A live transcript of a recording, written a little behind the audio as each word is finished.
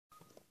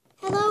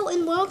Hello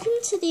and welcome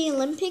to the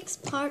Olympics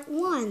Part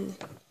 1.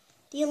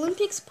 The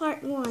Olympics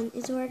Part 1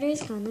 is where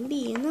there's going to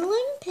be an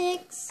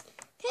Olympics.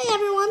 Okay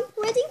everyone,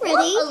 ready?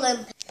 What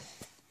Olympics?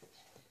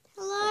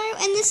 Hello,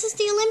 and this is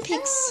the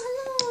Olympics.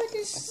 Hello,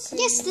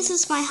 This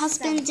is my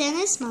husband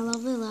Dennis, my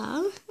lovely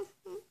love.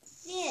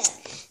 Yeah.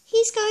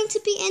 He's going to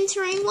be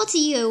entering. What are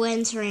you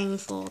entering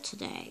for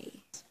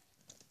today?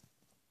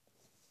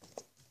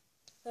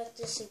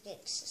 Practicing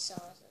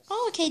exercises.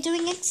 Oh, okay,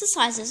 doing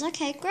exercises.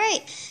 Okay,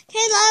 great.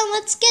 Okay, now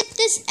let's get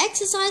this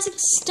exercising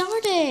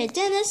started.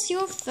 Dennis,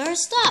 you're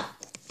first up.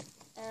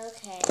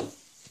 Okay.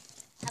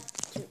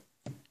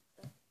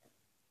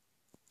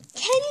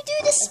 Can you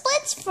do the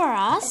splits for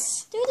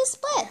us? Do the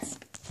splits.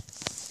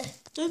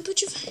 Don't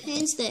put your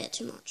hands there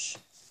too much.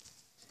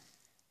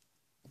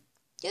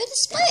 Do the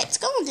splits.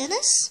 Go on,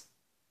 Dennis.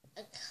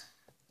 I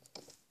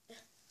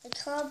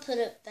can't put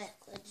it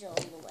backwards all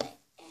the way.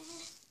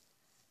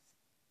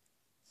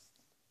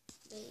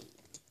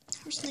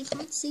 Personally, I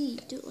can't see.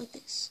 Do it like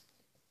this.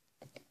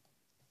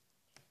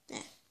 There.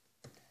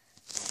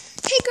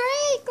 Okay,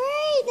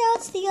 great. Now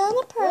it's the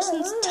other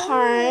person's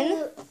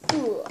turn.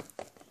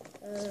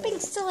 It's being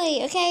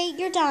silly. Okay,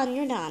 you're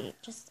done.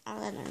 Just,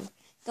 I'll let him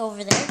go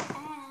over there.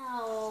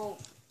 Ow.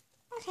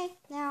 Okay,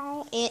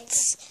 now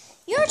it's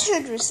your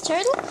turn, Miss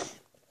Turtle.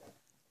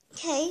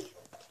 Okay.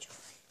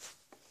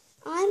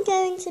 I'm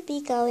going to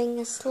be going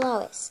the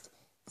slowest.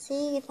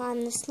 Seeing if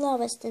I'm the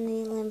slowest in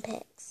the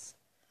Olympics.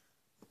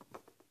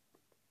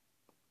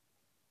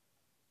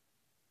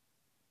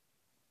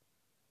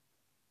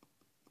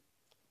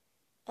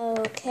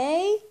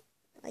 Okay.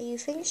 Are you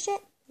finished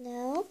yet?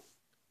 No.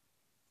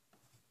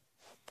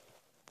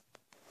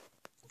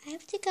 I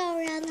have to go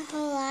around the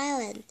whole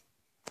island.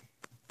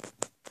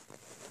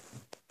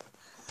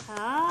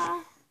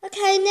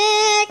 Okay,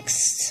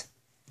 next.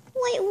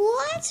 Wait,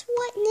 what?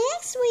 What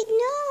next? Wait,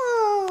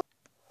 no.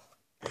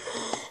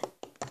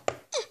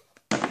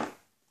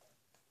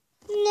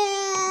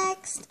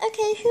 Next.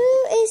 Okay,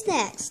 who is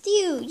next?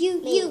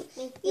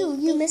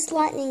 You, Miss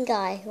Lightning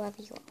Guy,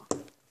 whoever you are.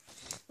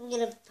 I'm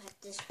gonna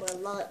practice for a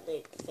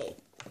lightning thing.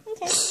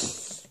 Okay.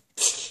 This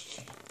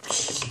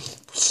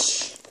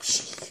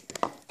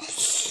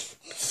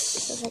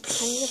is like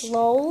kind of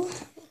low.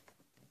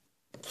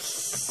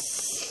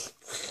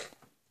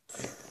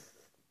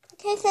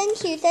 Okay,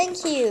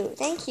 thank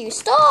you.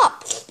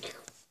 Stop!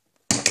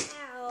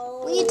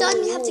 Ow. When you're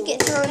done, you have to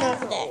get thrown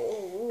over there.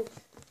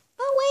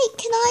 Oh wait,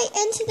 can I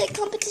enter the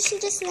competition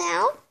just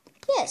now?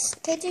 Yes.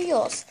 Okay, do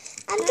yours.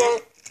 I'm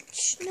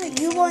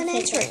you weren't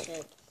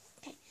entering.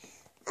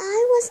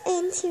 I was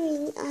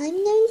entering.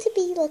 I'm going to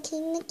be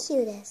looking the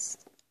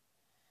cutest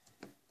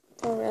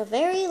for a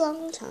very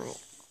long time.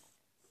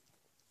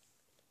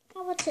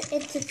 I want to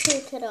enter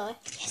too, can I?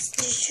 Yes.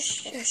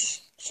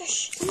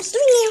 Shush. I'm doing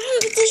the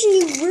competition,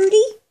 you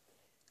Rudy.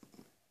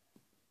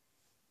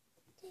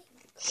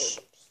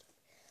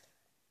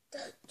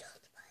 Don't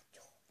touch my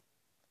door.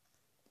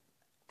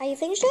 Are you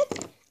finished yet?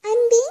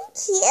 I'm being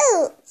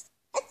cute.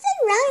 What's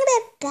wrong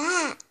about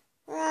that?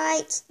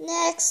 Right,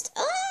 next.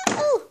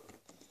 Oh.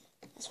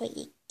 That's what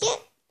you get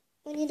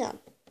when you're done.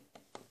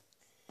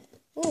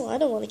 Oh, I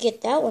don't want to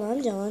get that when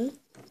I'm done.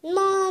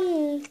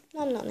 Mom,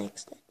 I'm not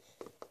next.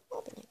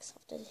 I'll be next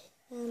after this.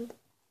 I'm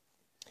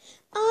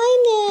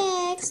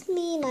next.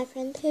 Me and my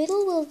friend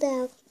Poodle will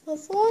now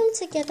perform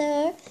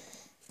together.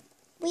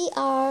 We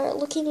are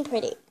looking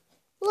pretty.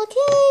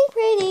 Looking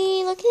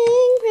pretty.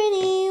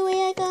 We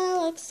are gonna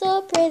look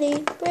so pretty.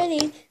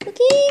 Looking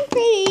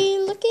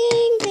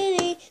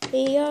pretty.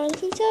 We are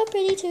looking so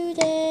pretty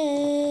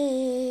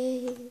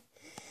today.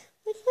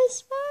 With my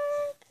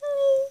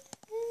sparkly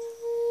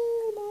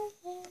hair in my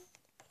hair.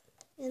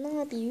 And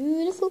my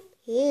beautiful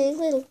pink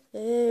little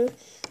hair.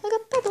 I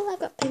got purple, I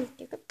got pink,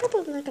 I got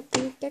purple, I got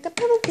pink, I got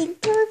purple,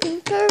 pink, purple.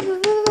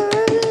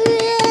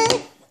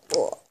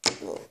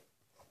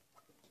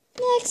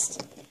 Next.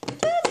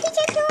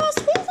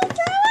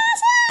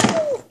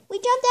 We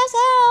jumped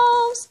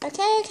ourselves.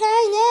 Okay,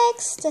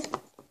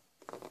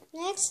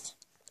 next.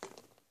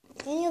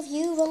 Any of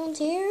you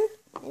volunteer?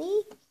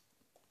 Any?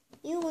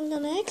 You want to go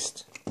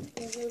next?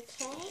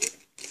 Okay.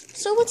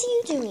 So what are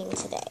you doing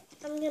today?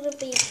 I'm gonna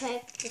be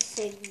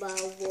practicing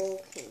while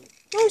walking.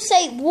 No,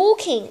 say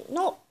walking,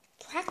 not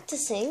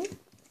practicing.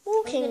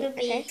 Walking, I'm gonna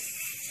be... okay.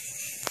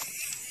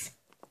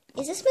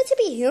 Is this meant to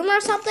be humor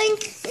or something?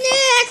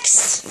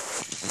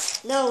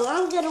 Next! No,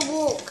 I'm gonna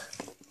walk.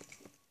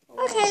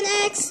 Okay,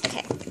 next.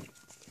 Okay.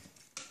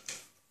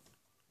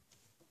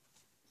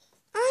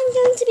 I'm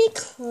going to be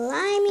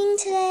climbing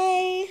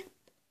today.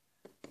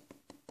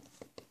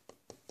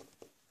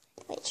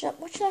 Wait,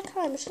 what should I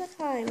climb?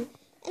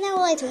 An hour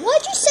later.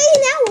 Why'd you say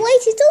an hour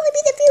late? It's only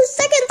been a few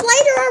seconds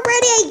later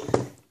already.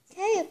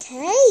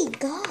 Okay.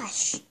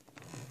 Gosh.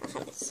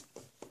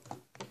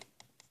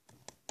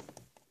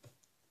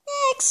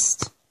 Next.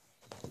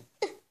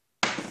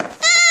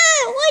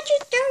 Why'd you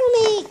throw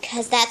me?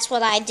 Because that's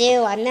what I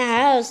do. I'm the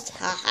host.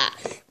 Ha.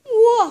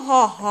 Why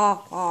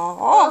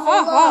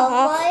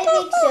are you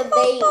being so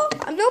mean?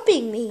 I'm not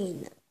being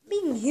mean. I'm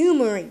being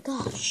humoring.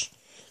 Gosh.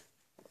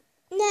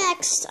 Next.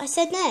 next. I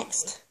said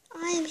next.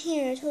 I am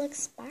here to look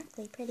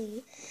sparkly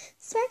pretty.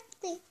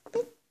 Sparkly,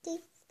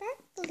 pretty,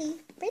 sparkly,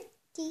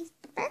 pretty,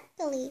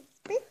 sparkly,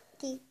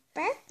 pretty,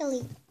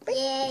 sparkly,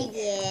 pretty,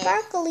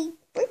 sparkly,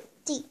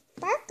 pretty,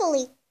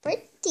 sparkly,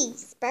 pretty,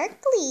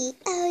 sparkly.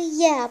 Oh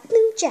yeah,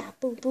 boo ja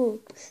boo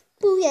boo.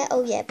 Boo yeah,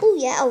 oh yeah, boo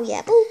yeah, oh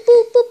yeah, boo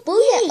boo boo boo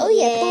yeah, oh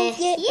yeah, boo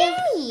yeah.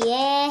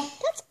 Yeah.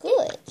 That's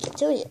good. You're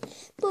doing it.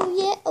 Boo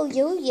yeah, oh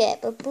yo yeah,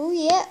 boo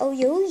yeah, oh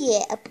yo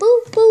yeah,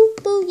 boo boo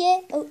boo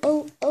yeah, oh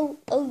oh oh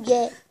oh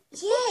yeah.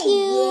 Thank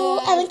you.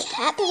 I'm a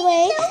cat, by the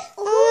way.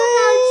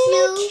 I'm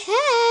a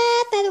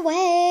cat, by the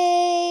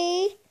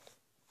way.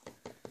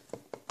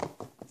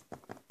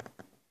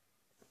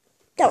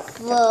 Don't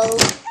Whoa.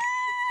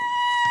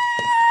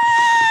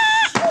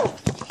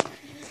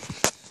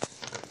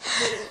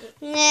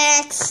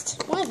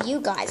 Next. One of you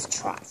guys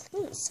try. For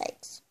goodness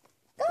sakes.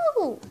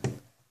 Go.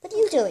 What are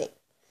you doing?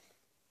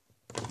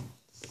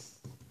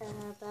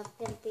 I'm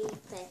gonna be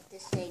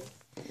practicing.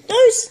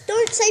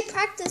 Don't say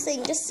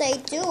practicing. Just say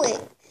doing.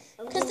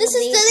 Because this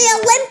is the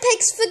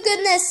Olympics, for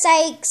goodness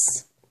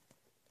sakes.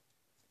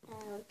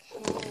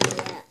 Okay,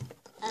 yeah.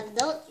 I'm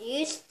not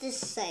used to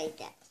say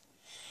that.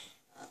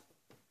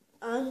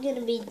 I'm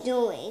gonna be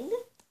doing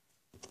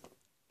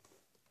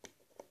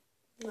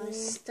my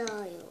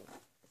style.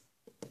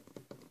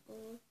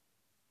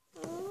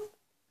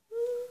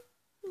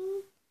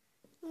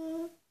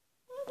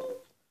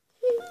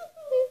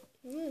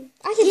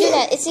 I can do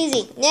that. It's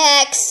easy.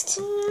 Next.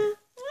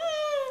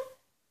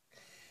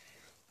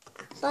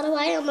 By the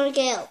way, I'm a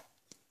girl.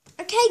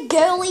 Okay,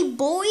 girly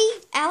boy,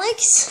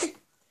 Alex.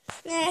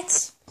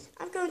 Next.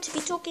 I'm going to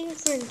be talking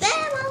French.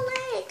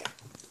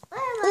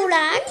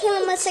 Hola,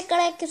 que me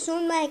sacaré que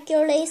son my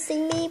girlie,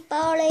 sing me,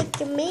 parle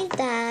que me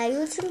da.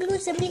 You some blue,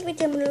 some big with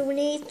them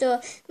bonito.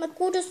 My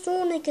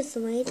corazón es que se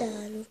me da.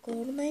 No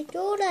con my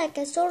daughter,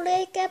 que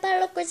sole, que para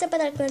lo que se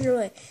para con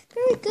Roy.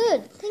 Very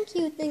good. Thank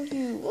you, thank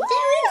you.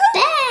 Very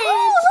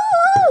bad.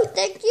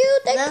 Thank you,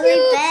 thank Very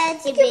you. bad,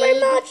 Thank you very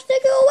much.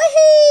 Thank you.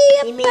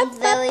 You mean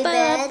very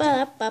bad?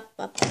 I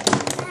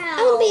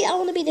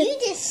want to be the. You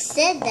just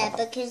said that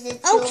because it's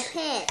Oh, your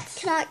pet.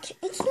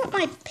 It's not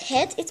my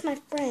pet. It's my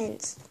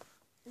friend's.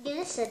 You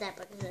just said that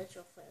because it's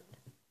your friend.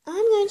 I'm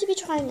going to be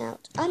trying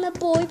out. I'm a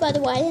boy, by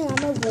the way, and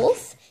I'm a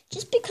wolf.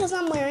 Just because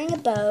I'm wearing a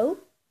bow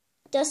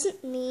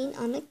doesn't mean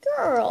I'm a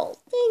girl.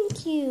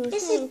 Thank you.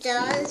 Yes, it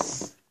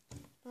does.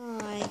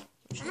 Bye.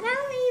 I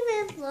don't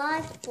even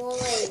like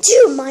boys. Do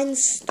you mind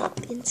stop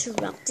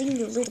interrupting,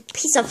 you little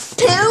piece of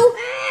poo?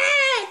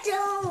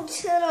 Don't.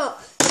 Shut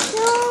up.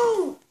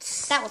 Don't.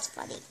 That was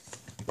funny.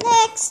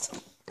 Next,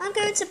 I'm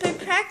going to be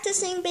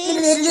practicing being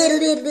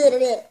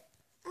strong.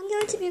 I'm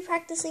going to be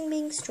practicing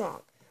being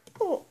strong.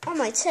 Oh, on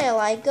my tail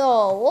I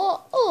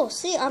go. Oh,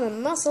 see, I'm a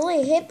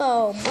muscly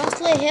hippo.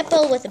 Muscly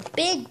hippo with a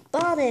big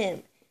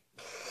bottom.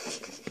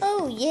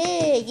 Oh,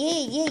 yeah.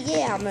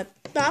 I'm a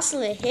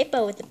muscly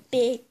hippo with a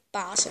big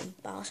bottom.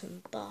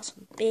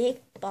 Big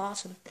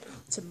bottom.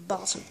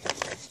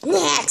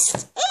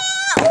 Next.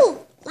 Oh,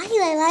 lucky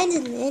lines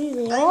in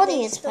the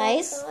audience,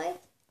 please.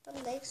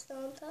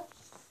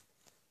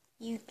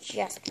 You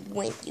just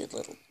went, you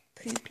little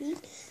poopy.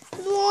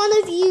 One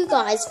of you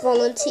guys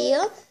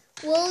volunteer.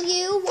 Will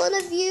you? One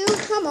of you?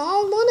 Come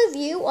on, one of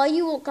you. Are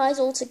you guys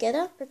all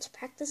together? It's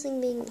practicing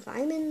being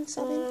fireman or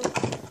something?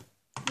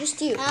 Just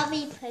you. I'll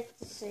be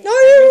practicing. No,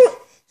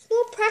 it's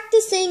not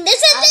practicing.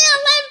 This is the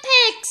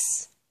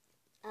Olympics.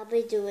 I'll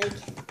be doing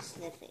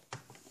sniffing.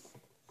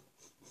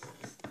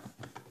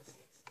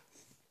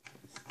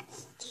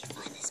 Do you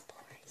find this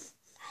boring?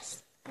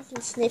 I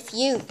can sniff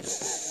you.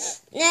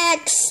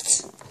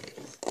 Next.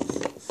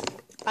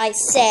 I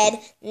said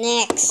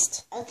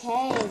next.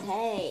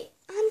 Okay.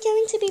 I'm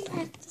going to be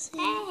practicing.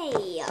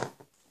 Hey.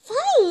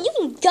 Fine, you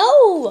can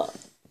go.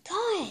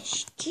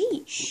 Gosh,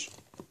 geesh.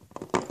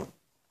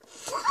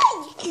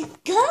 Fine, you can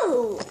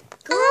go.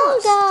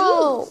 I'll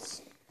go.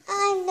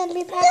 I'm going to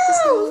be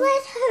practicing. No,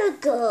 let her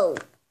go.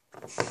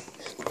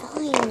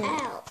 Fine.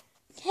 Ow.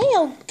 Okay,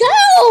 I'll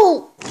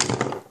go.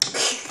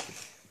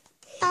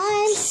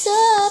 I'm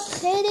so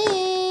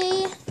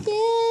pretty.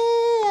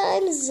 Yeah,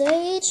 I'm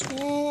Zaychan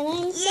and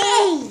I'm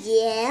so...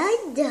 Yeah, I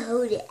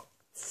know that.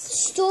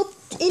 Stop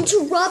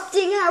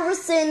interrupting,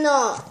 Harrison.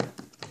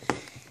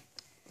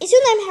 Is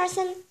your name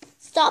Harrison?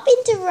 Stop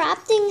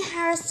interrupting,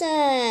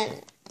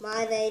 Harrison.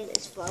 My name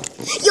is Bob.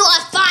 You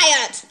are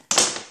fired.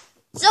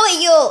 So are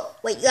you.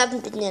 Wait, you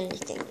haven't been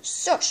anything.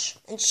 Shush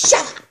and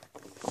shut up.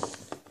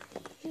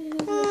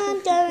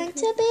 I'm going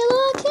to be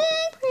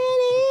looking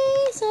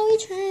pretty, so we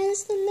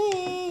trans the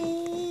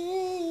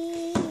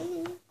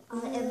name. I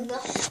am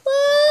not.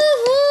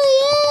 Woohoo,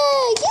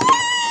 yeah.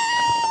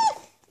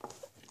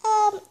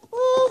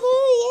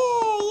 Woohoo,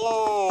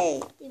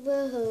 yay.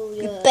 Woohoo,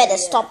 yeah, You better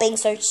stop being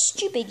so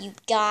stupid, you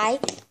guy.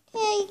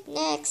 Okay,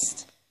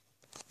 next.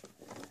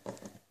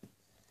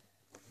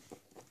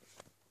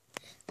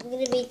 I'm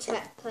going to be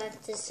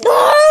practicing.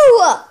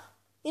 No!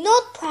 You're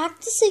not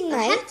practicing, mate.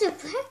 I have to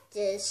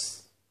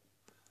practice.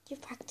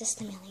 You've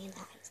practiced a million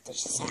times.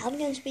 This is how I'm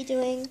going to be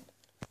doing.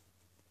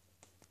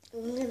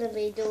 I'm gonna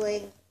be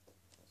doing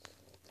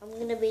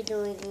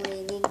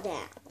leaning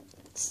down.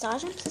 Star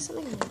jumps or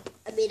something?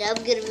 I'm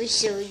gonna be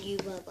showing you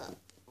Bubba.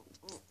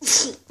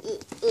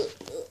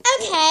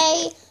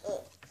 Okay.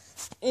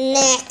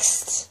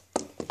 Next.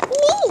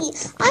 Me.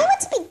 I want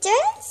to be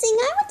dancing.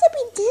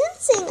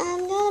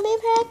 I'm gonna be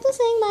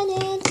practicing my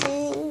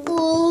dancing.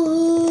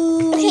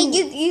 Ooh. Okay,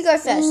 you go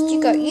first. You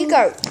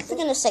go. For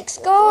goodness sakes,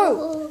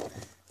 go.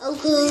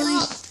 Okay.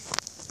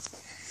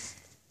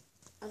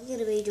 I'm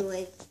gonna be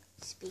doing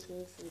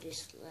speaking through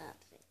this lap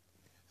thing.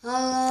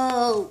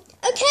 Oh.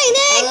 Okay,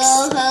 next.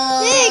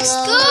 Hello. Next.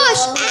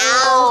 Gosh.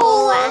 Ow.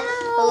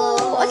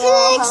 Okay,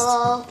 next.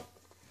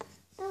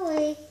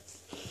 Sorry.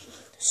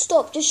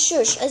 Stop. Just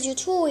shush. As your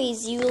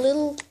toys, you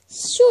little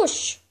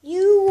shush.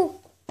 You.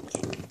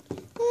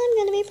 I'm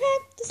gonna be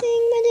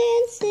practicing my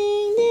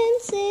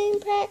dancing,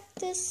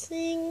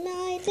 practicing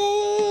my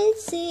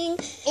dancing.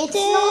 It's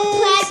not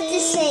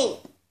practicing.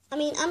 I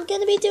mean, I'm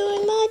gonna be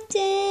doing my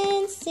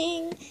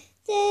dancing.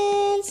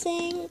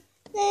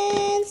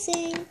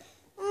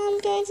 I'm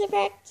going to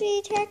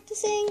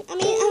practicing. I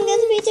mean, I'm going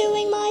to be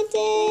doing my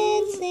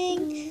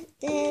dancing,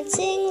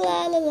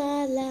 la la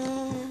la la.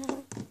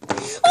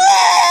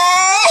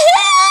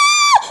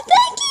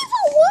 Thank you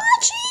for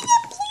watching,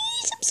 and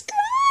please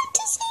subscribe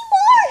to see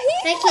more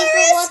Thank you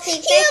for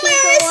watching.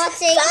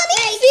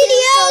 funny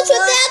videos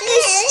without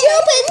this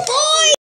stupid boy.